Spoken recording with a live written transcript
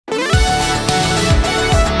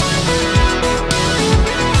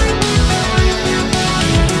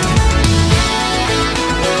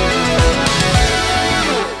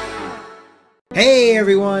Hey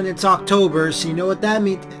everyone, it's October, so you know what that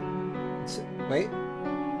means. Wait,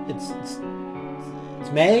 it's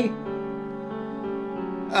May?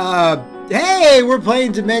 Hey, we're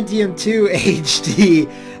playing Dementium 2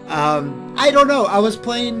 HD. I don't know, I was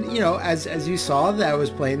playing, you know, as you saw, that I was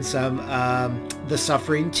playing some, The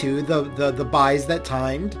Suffering 2, the buys that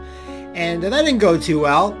timed. And that didn't go too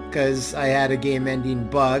well, because I had a game-ending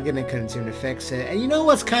bug and I couldn't seem to fix it. And you know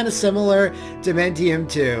what's kind of similar? Dementium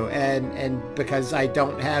 2. And because I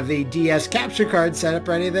don't have a DS capture card set up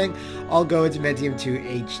or anything, I'll go with Dementium 2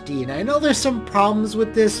 HD. And I know there's some problems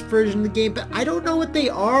with this version of the game, but I don't know what they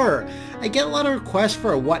are. I get a lot of requests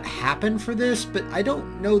for what happened for this, but I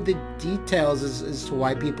don't know the details as to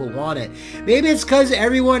why people want it. Maybe it's because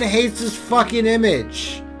everyone hates this fucking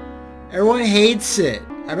image. Everyone hates it.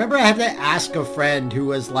 I remember I had to ask a friend who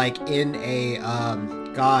was like in a, a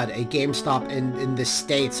GameStop in the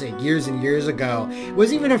States like years and years ago. It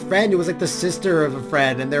wasn't even a friend, it was like the sister of a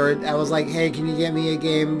friend, and I was like, hey, can you get me a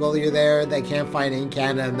game while you're there that I can't find it in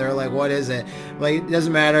Canada? And they're like, what is it? I'm like, it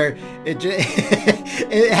doesn't matter, it just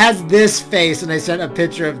it has this face, and I sent a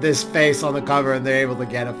picture of this face on the cover and they're able to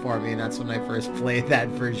get it for me, and that's when I first played that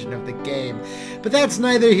version of the game. But that's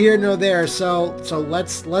neither here nor there, so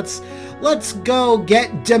let's go get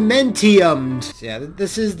Dementiumed. So yeah,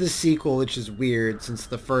 this is the sequel, which is weird since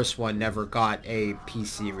the first one never got a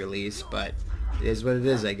PC release, but it is what it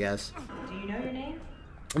is, I guess. Do you know your name?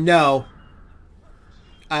 No.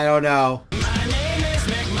 I don't know. My name is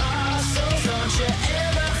McMuscles, don't you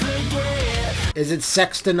ever forget. Is it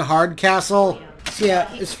Sexton Hardcastle? So yeah,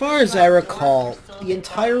 as far as I recall, the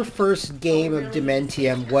entire first game of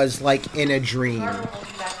Dementium was like in a dream.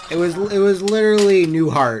 It was literally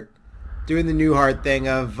Newhart. Doing the Newhart thing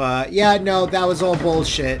of, yeah, no, that was all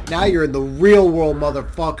bullshit. Now you're in the real world,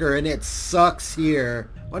 motherfucker, and it sucks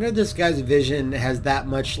here. I wonder if this guy's vision has that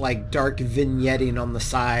much, like, dark vignetting on the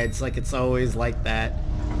sides, like it's always like that.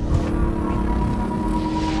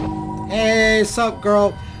 Hey, sup,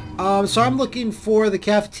 girl? So I'm looking for the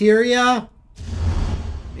cafeteria.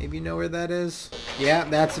 Maybe you know where that is? Yeah,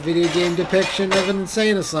 that's a video game depiction of an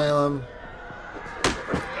insane asylum.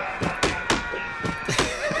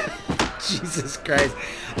 Jesus Christ.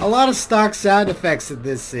 A lot of stock sound effects in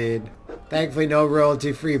this scene. Thankfully no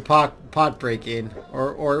royalty-free pot breaking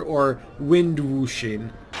or wind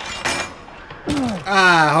whooshing.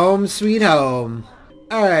 Ah, home sweet home.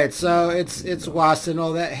 Alright, so it's Watson and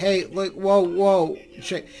all that. Hey, look, whoa.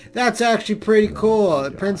 That's actually pretty cool.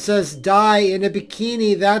 Princess Di in a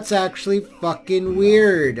bikini, that's actually fucking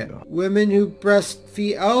weird. Women who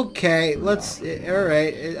breastfeed, okay,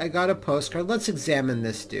 alright, I got a postcard. Let's examine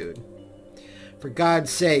this dude. For God's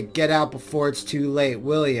sake, get out before it's too late,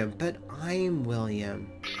 William. But I'm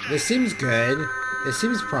William. This seems good. This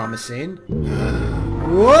seems promising.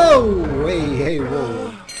 Whoa! Hey,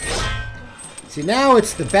 whoa. See, now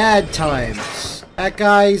it's the bad times. That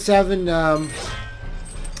guy, he's having a moment.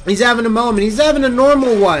 He's having a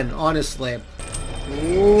normal one, honestly.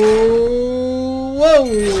 Whoa!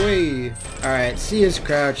 Hey. Alright, see his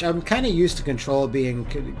crouch. I'm kind of used to Control being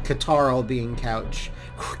Catarl being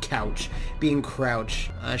being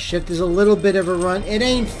crouch. Shift is a little bit of a run. It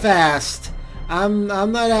ain't fast. I'm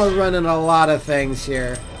not outrunning a lot of things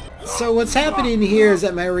here. So what's happening here is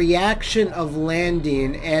that my reaction of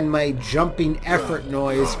landing and my jumping effort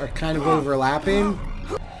noise are kind of overlapping.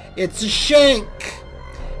 It's a shank.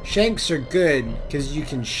 Shanks are good because you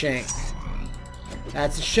can shank.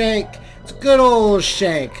 That's a shank. It's a good old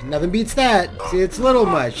shank. Nothing beats that. See, it's little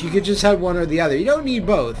much. You could just have one or the other. You don't need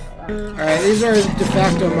both. Alright, these are de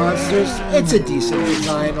facto monsters. It's a decent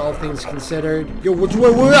design, all things considered. Yo, what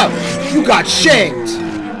up? You got shanked!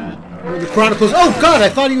 The Chronicles, oh god, I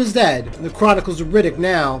thought he was dead. The Chronicles of Riddick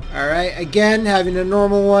now. Alright, again, having a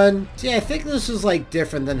normal one. See, I think this was like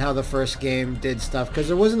different than how the first game did stuff, because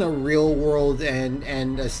there wasn't a real world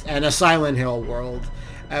and a Silent Hill world.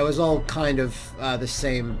 It was all kind of the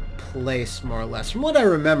same place, more or less, from what I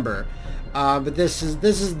remember. But this is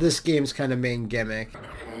this game's kind of main gimmick.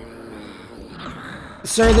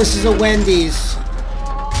 Sir, this is a Wendy's.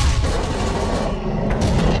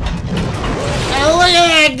 Oh, look at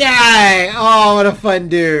that guy! Oh, what a fun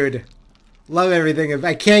dude. Love everything.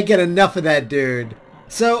 I can't get enough of that dude.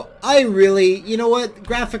 So, I really, you know what,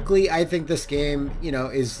 graphically, I think this game, you know,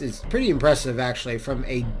 is pretty impressive, actually, from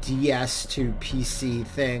a DS to PC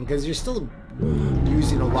thing, because you're still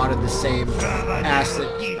using a lot of the same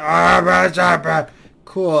assets.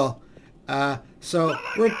 Cool. So,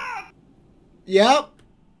 we're... Yep.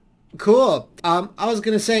 Cool. I was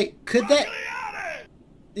gonna say, could that...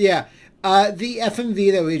 Yeah. The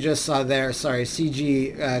FMV that we just saw there, sorry,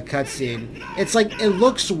 CG cutscene. It's like it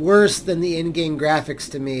looks worse than the in-game graphics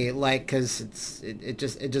to me, like, cause it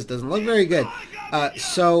just doesn't look very good.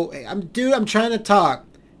 So I'm trying to talk.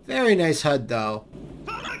 Very nice HUD though.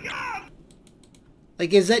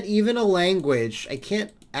 Like, is that even a language? I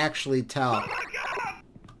can't actually tell.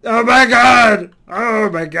 Oh my god! Oh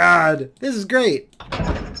my god! This is great.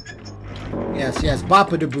 Yes, yes,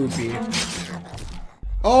 Bappa da Boopy.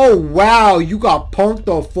 Oh, wow, you got punked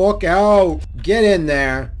the fuck out. Get in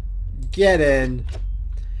there. Get in.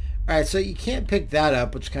 Alright, so you can't pick that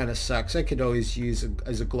up, which kind of sucks. I could always use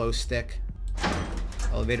as a glow stick.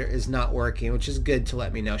 Elevator is not working, which is good to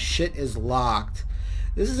let me know. Shit is locked.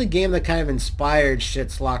 This is a game that kind of inspired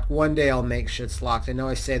Shit's Locked. One day I'll make Shit's Locked. I know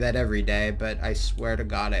I say that every day, but I swear to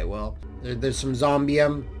God I will. There's some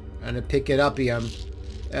zombium. I'm gonna pick it up-ium.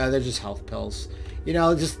 They're just health pills. You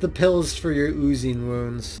know, just the pills for your oozing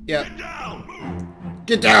wounds. Yep. Get down!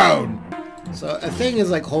 Get down! So a thing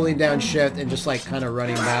is like holding down shift and just like kind of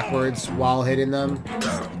running backwards while hitting them.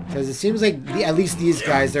 Because it seems like at least these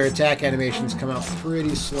guys, their attack animations come out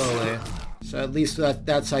pretty slowly. So at least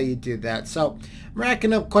that's how you do that. So I'm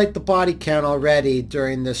racking up quite the body count already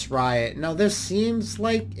during this riot. Now this seems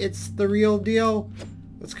like it's the real deal.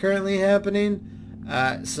 What's currently happening.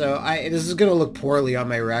 So this is going to look poorly on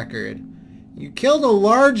my record. You killed a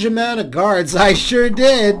large amount of guards. I sure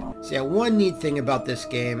did. So yeah, one neat thing about this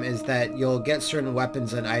game is that you'll get certain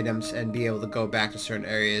weapons and items and be able to go back to certain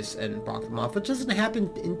areas and block them off, which doesn't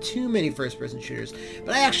happen in too many first-person shooters.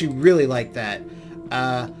 But I actually really like that.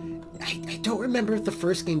 I don't remember if the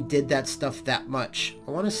first game did that stuff that much.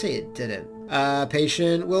 I want to say it didn't.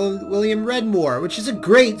 Patient William Redmore, which is a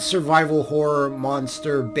great survival horror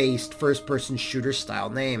monster-based first-person shooter style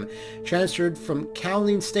name. Transferred from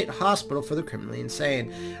Cowling State Hospital for the criminally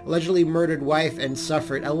insane. Allegedly murdered wife and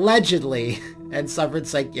suffered,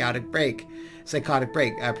 psychotic break.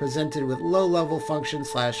 Presented with low-level function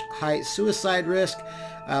 / high suicide risk.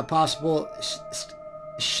 Possible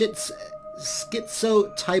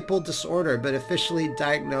schizotypal disorder, but officially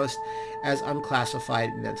diagnosed as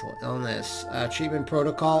unclassified mental illness. Treatment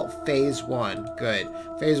protocol, phase 1. Good.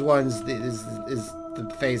 Phase 1 is the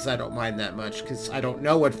phase I don't mind that much, because I don't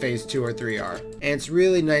know what phase 2 or 3 are. And it's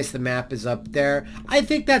really nice the map is up there. I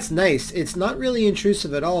think that's nice. It's not really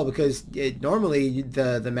intrusive at all, because normally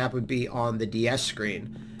the map would be on the DS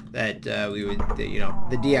screen. That we would, you know,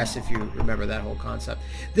 the DS, if you remember that whole concept.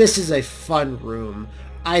 This is a fun room.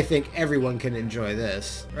 I think everyone can enjoy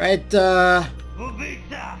this. Right,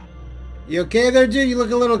 you okay there, dude? You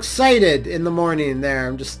look a little excited in the morning there.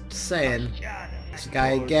 I'm just saying. This guy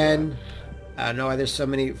again. I don't know why there's so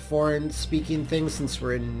many foreign-speaking things since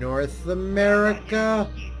we're in North America.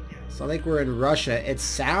 It's not like we're in Russia. It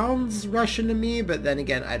sounds Russian to me, but then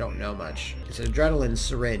again, I don't know much. It's an adrenaline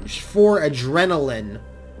syringe. For adrenaline.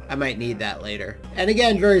 I might need that later. And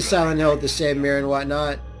again, very Silent Hill with the same mirror and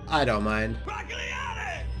whatnot. I don't mind.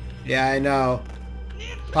 Yeah, I know.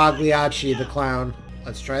 Pagliacci, the clown.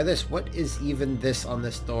 Let's try this. What is even this on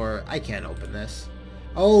this door? I can't open this.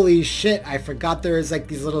 Holy shit, I forgot there is like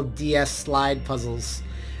these little DS slide puzzles.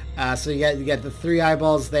 So you got the 3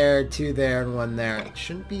 eyeballs there, 2 there, and 1 there. It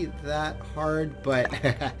shouldn't be that hard, but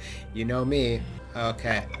you know me.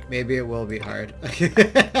 Okay, maybe it will be hard.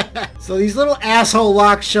 So these little asshole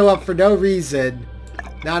locks show up for no reason.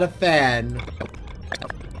 Not a fan.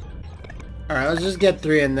 Alright, let's just get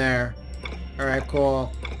 3 in there. Alright,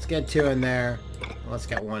 cool. Let's get 2 in there. Let's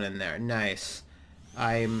get 1 in there. Nice.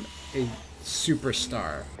 I'm a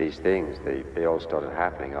superstar. These things, they all started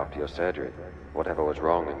happening after your surgery. Whatever was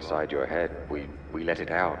wrong inside your head, we let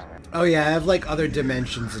it out. Oh yeah, I have like other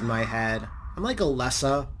dimensions in my head. I'm like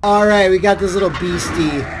Alessa. Alright, we got this little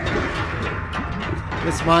beastie.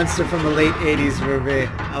 This monster from the late 80s movie.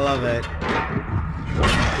 I love it.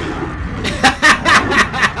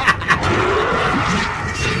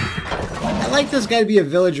 I like this guy to be a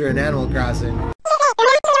villager in Animal Crossing.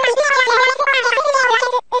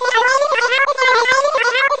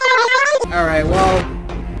 Alright, well,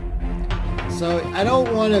 so I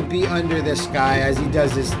don't want to be under this guy as he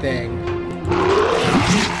does his thing.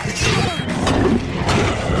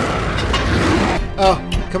 Oh,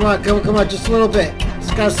 come on, just a little bit.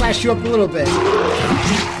 Just gotta slash you up a little bit.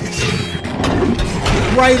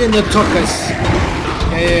 Right in the tuchus.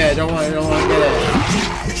 Yeah, don't want to get it.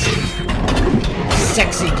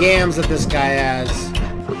 Sexy gams that this guy has.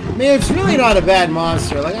 I mean, it's really not a bad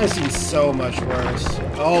monster. Like, I've seen so much worse.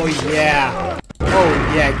 Oh, yeah.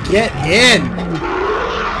 Oh, yeah. Get in.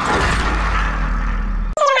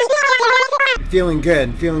 Feeling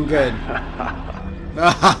good.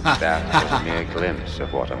 That was a mere glimpse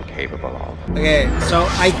of what I'm capable of. Okay, so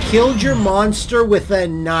I killed your monster with a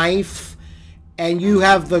knife, and you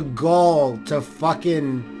have the gall to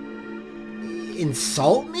fucking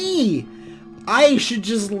insult me? I should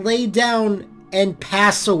just lay down and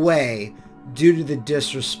pass away due to the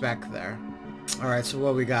disrespect there. Alright, so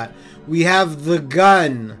what we got? We have the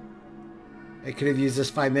gun. I could have used this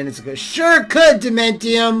 5 minutes ago. Sure could,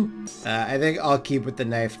 Dementium! I think I'll keep with the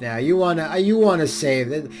knife now. You wanna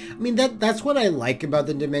save it. I mean, that's what I like about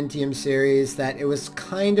the Dementium series, that it was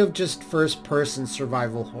kind of just first-person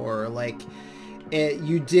survival horror. Like,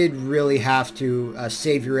 you did really have to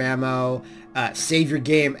save your ammo, save your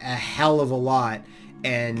game a hell of a lot,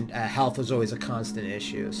 and health was always a constant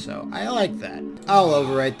issue, so I like that. I'll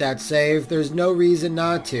overwrite that save. There's no reason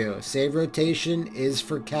not to. Save rotation is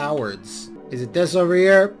for cowards. Is it this over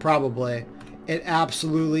here? Probably. It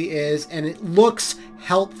absolutely is, and it looks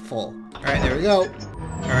helpful. Alright, there we go.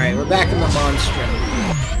 Alright, we're back in the monster.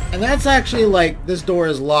 And that's actually like, this door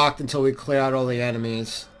is locked until we clear out all the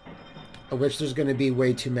enemies. Of which there's going to be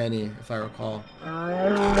way too many, if I recall.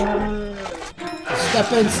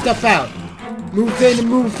 Step in, step out. Move in and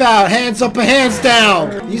move out. Hands up and hands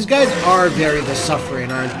down. These guys are very the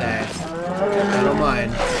suffering, aren't they? I don't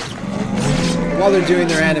mind. While they're doing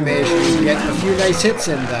their animations, you get a few nice hits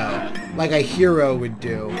in, though. Like a hero would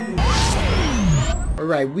do.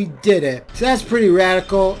 Alright, we did it. So that's pretty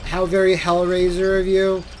radical. How very Hellraiser of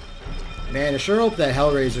you. Man, I sure hope that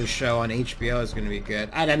Hellraiser show on HBO is going to be good.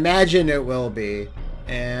 I'd imagine it will be.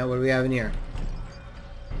 And what do we have in here?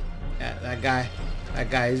 Yeah, that guy. That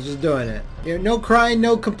guy, he's just doing it. You know, no crying,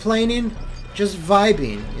 no complaining. Just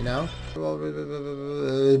vibing, you know?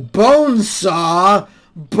 Bonesaw!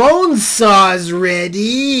 Bonesaw's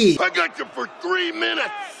ready! I got you for 3 minutes!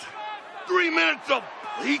 3 minutes of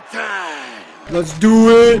playtime! Let's do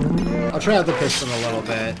it! I'll try out the piston a little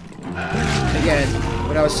bit. Again,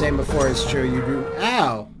 what I was saying before is true. You do...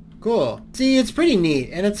 Ow! Cool. See, it's pretty neat,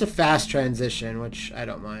 and it's a fast transition, which I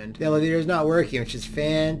don't mind. The elevator's not working, which is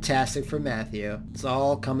fantastic for Matthew. It's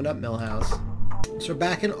all coming up Millhouse. So we're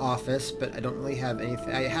back in office, but I don't really have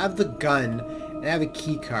anything. I have the gun, and I have a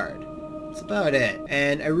key card. That's about it.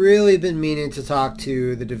 And I really been meaning to talk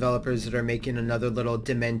to the developers that are making another little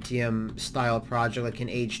Dementium style project, like an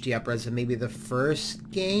HD upres of maybe the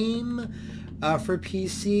first game for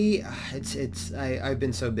PC. I've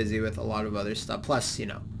been so busy with a lot of other stuff. Plus, you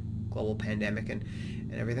know, global pandemic and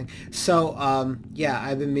everything. So yeah,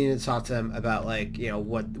 I've been meaning to talk to them about, like, you know,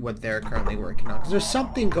 what they're currently working on, because there's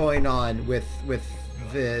something going on with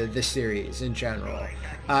the series in general.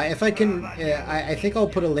 If I can, I think I'll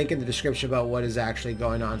put a link in the description about what is actually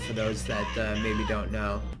going on for those that maybe don't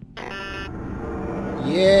know.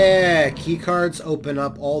 Yeah, keycards open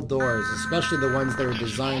up all doors, especially the ones that were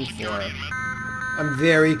designed for. I'm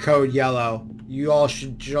very code yellow. You all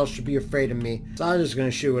should be afraid of me. So I'm just gonna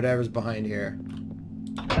shoot whatever's behind here.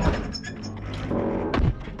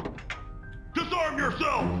 Disarm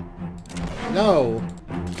yourself! No.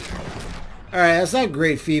 Alright, that's not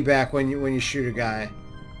great feedback when you shoot a guy.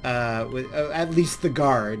 With at least the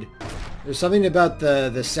guard. There's something about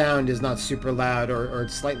the sound is not super loud, or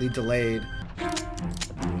it's slightly delayed.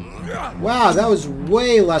 Wow, that was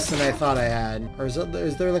way less than I thought I had. Or is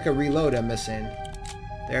there like a reload I'm missing?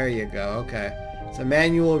 There you go, okay. It's a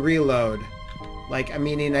manual reload. Like,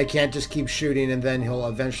 meaning I can't just keep shooting and then he'll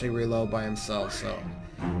eventually reload by himself, so...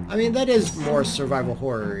 I mean, that is more survival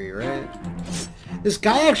horror-y, right? This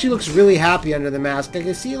guy actually looks really happy under the mask. I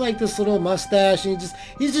can see, like, this little mustache, and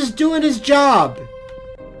he's just doing his job.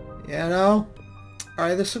 You know?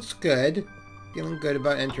 Alright, this looks good. Feeling good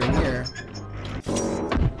about entering here.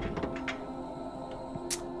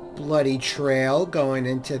 Bloody trail going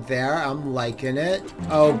into there. I'm liking it.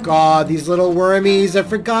 Oh god, these little wormies. I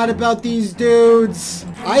forgot about these dudes.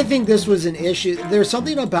 I think this was an issue. There's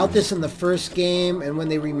something about this in the first game, and when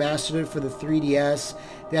they remastered it for the 3DS,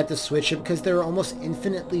 they had to switch it because they were almost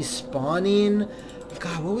infinitely spawning.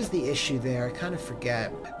 God, what was the issue there? I kind of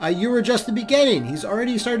forget. You were just the beginning. He's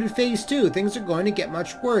already started phase 2. Things are going to get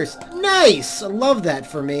much worse. Nice! I love that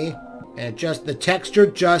for me. And the texture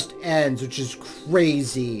just ends, which is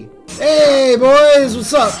crazy. Hey, boys,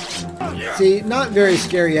 what's up? See, not very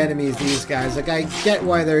scary enemies, these guys. Like, I get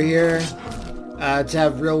why they're here. To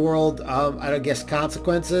have real-world, I guess,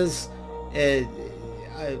 consequences.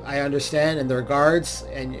 I understand in the regards,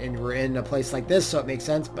 and we're in a place like this, so it makes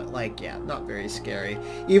sense, but like, yeah, not very scary.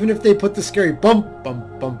 Even if they put the scary bump,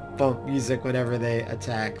 bump, bump, bump music whenever they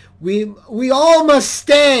attack. We all must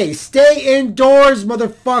stay indoors,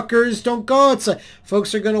 motherfuckers. Don't go outside.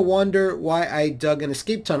 Folks are gonna wonder why I dug an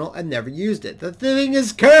escape tunnel and never used it. The thing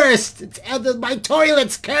is cursed. My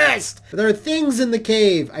toilet's cursed. But there are things in the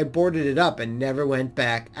cave. I boarded it up and never went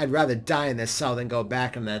back. I'd rather die in this cell than go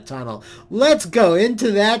back in that tunnel. Let's go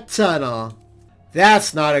into that tunnel.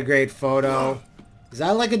 That's not a great photo. Is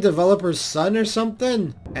that like a developer's son or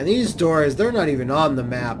something? And these doors, they're not even on the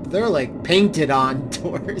map. They're like painted on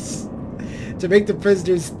doors to make the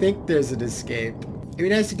prisoners think there's an escape. It'd be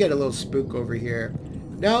nice to get a little spook over here.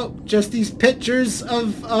 No, just these pictures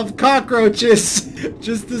of cockroaches.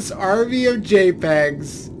 Just this army of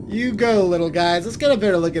JPEGs. You go, little guys. Let's get a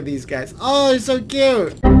better look at these guys. Oh, they're so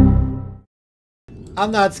cute.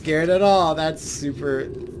 I'm not scared at all. That's super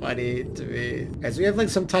funny to me. Okay, so we have like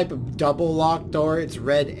some type of double lock door. It's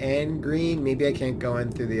red and green. Maybe I can't go in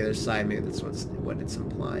through the other side. Maybe that's what it's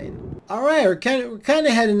implying. All right, we're kind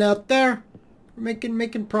of heading out there. We're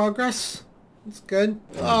making progress. That's good.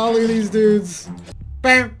 Oh, look at these dudes.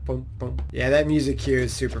 Bam, boom, boom. Yeah, that music cue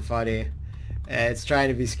is super funny. It's trying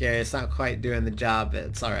to be scary. It's not quite doing the job, but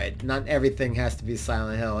it's alright. Not everything has to be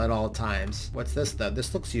Silent Hill at all times. What's this though?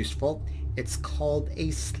 This looks useful. It's called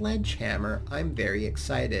a sledgehammer. I'm very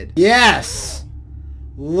excited. Yes!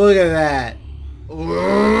 Look at that.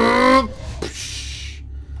 I'm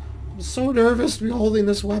so nervous to be holding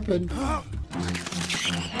this weapon.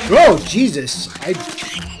 Oh, Jesus. I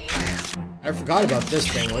forgot about this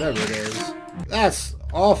thing, whatever it is. That's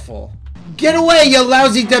awful. Get away, you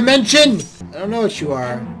lousy dimension! I don't know what you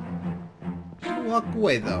are. Walk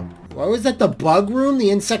away, though. Why was that the bug room? The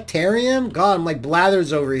insectarium? God, I'm like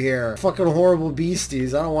Blathers over here. Fucking horrible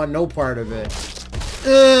beasties. I don't want no part of it.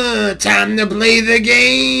 Time to play the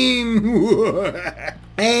game!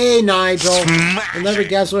 Hey, Nigel. You'll never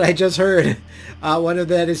guess what I just heard. One of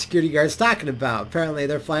the security guards talking about. Apparently,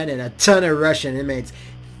 they're flying in a ton of Russian inmates.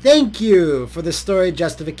 Thank you for the story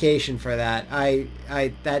justification for that.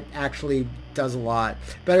 That actually does a lot.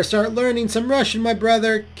 Better start learning some Russian, my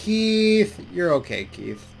brother. Keith. You're okay,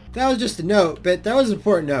 Keith. That was just a note, but that was an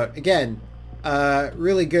important note. Again,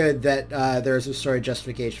 really good that there's a story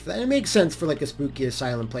justification for that. And it makes sense for like a spooky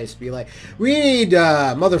asylum place to be like, we need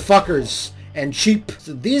motherfuckers and sheep.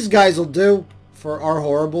 So these guys will do for our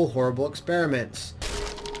horrible, horrible experiments.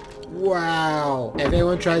 Wow. If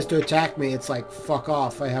anyone tries to attack me, it's like, fuck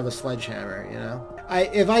off. I have a sledgehammer, you know?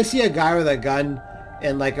 If I see a guy with a gun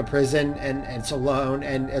in like a prison and it's alone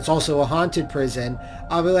and it's also a haunted prison,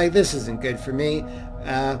 I'll be like, this isn't good for me.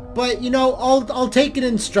 But you know, I'll take it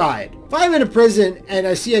in stride. If I'm in a prison and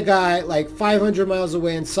I see a guy like 500 miles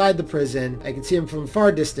away inside the prison, I can see him from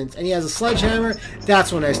far distance, and he has a sledgehammer,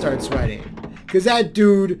 that's when I start sweating. Because that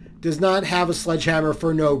dude does not have a sledgehammer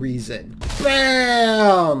for no reason.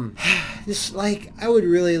 Bam! Just like, I would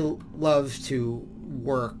really love to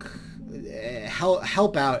work,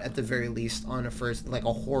 help out at the very least on a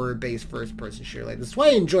horror-based first-person shooter like this. That's why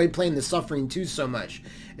I enjoyed playing The Suffering 2 so much.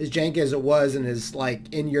 As janky as it was and as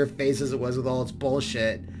like in-your-face as it was with all its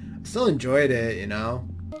bullshit, I still enjoyed it, you know?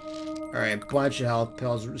 Alright, bunch of health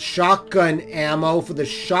pills. Shotgun ammo for the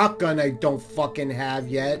shotgun I don't fucking have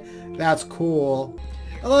yet. That's cool.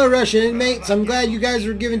 Hello, Russian inmates. I'm glad you guys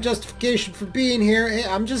were given justification for being here. Hey,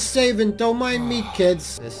 I'm just saving. Don't mind me,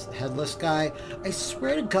 kids. This headless guy. I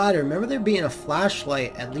swear to God, I remember there being a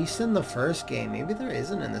flashlight, at least in the first game. Maybe there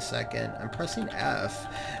isn't in the second. I'm pressing F.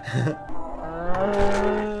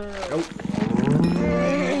 Nope.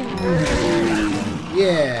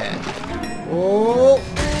 Yeah. Oh,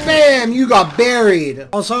 bam! You got buried.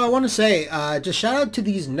 Also, I want to say, just shout out to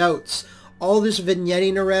these notes. All this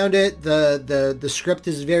vignetting around it, the script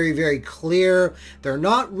is very, very clear. They're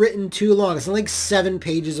not written too long. It's like 7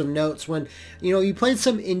 pages of notes. When, you know, you played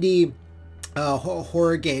some indie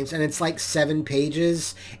horror games and it's like 7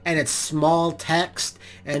 pages and it's small text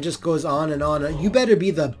and it just goes on and on. You better be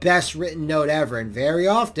the best written note ever, and very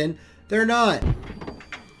often they're not.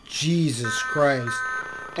 Jesus Christ.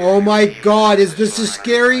 Oh my God, is this a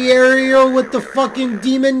scary area with the fucking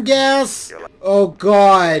demon gas? Oh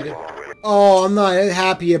God. Oh, I'm not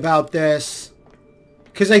happy about this.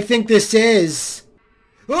 Because I think this is.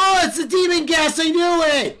 Oh, it's the demon gas, I knew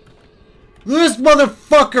it! This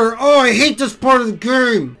motherfucker! Oh, I hate this part of the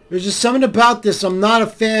game! There's just something about this I'm not a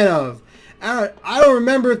fan of. I don't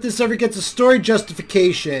remember if this ever gets a story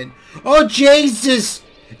justification. Oh, Jesus!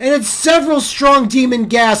 And it's several strong demon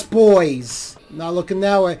gas boys! Not looking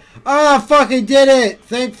that way. Ah, fuck, I did it!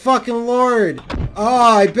 Thank fucking Lord.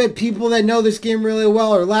 Oh, I bet people that know this game really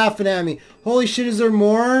well are laughing at me. Holy shit, is there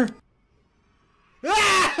more?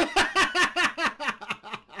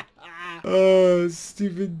 Oh,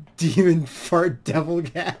 stupid demon fart devil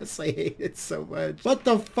gas. I hate it so much. What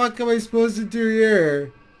the fuck am I supposed to do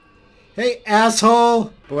here? Hey,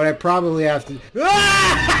 asshole! But what I probably have to...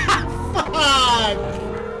 Ah! Fuck!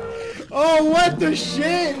 Oh, what the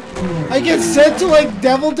shit? I get sent to, like,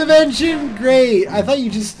 devil dimension? Great. I thought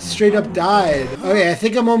you just straight up died. Okay, I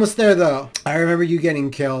think I'm almost there, though. I remember you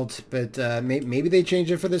getting killed, but maybe they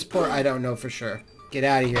changed it for this port. I don't know for sure. Get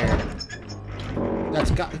out of here.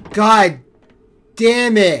 That's... God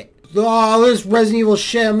damn it. Oh, this Resident Evil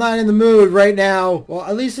shit. I'm not in the mood right now. Well,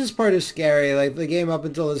 at least this part is scary. Like, the game up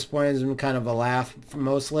until this point has been kind of a laugh,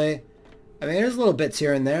 mostly. I mean, there's little bits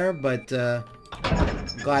here and there, but, I'm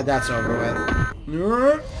glad that's over with.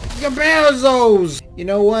 Gabazos! You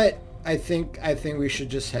know what? I think we should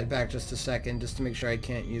just head back just a second, just to make sure I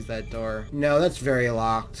can't use that door. No, that's very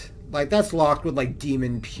locked. Like, that's locked with, like,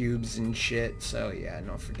 demon pubes and shit. So, yeah,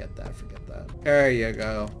 no, forget that, forget that. There you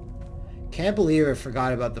go. Can't believe I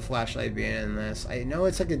forgot about the flashlight being in this. I know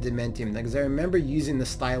it's like a Dementium thing, because I remember using the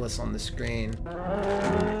stylus on the screen.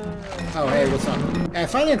 Oh, hey, what's up? I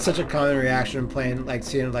find it such a common reaction playing, like,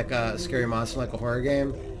 seeing, like, a scary monster, like a horror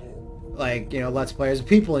game. Like, you know, Let's Players,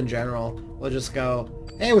 people in general, will just go,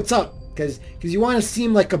 hey, what's up? Because you want to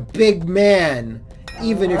seem like a big man,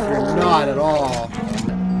 even if you're not at all.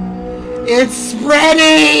 It's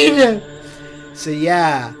spreading! So,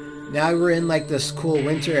 yeah. Now we're in, like, this cool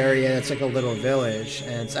winter area that's like a little village,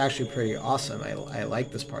 and it's actually pretty awesome. I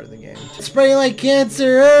like this part of the game. It's spreading like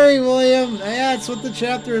cancer! Hurry, William! Yeah, that's what the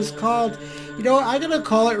chapter is called. You know, I'm gonna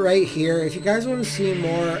call it right here. If you guys want to see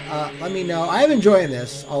more, let me know. I'm enjoying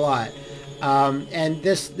this a lot. And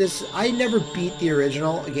this, I never beat the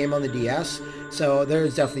original game on the DS, so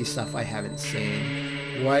there's definitely stuff I haven't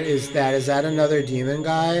seen. What is that? Is that another demon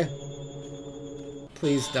guy?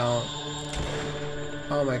 Please don't.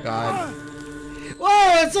 Oh my god.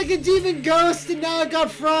 Whoa, it's like a demon ghost and now it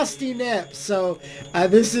got frosty nips. So,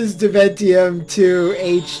 this is Dementium 2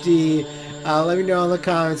 HD. Let me know in the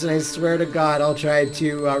comments and I swear to God I'll try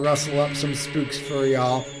to rustle up some spooks for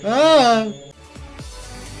y'all. Ah!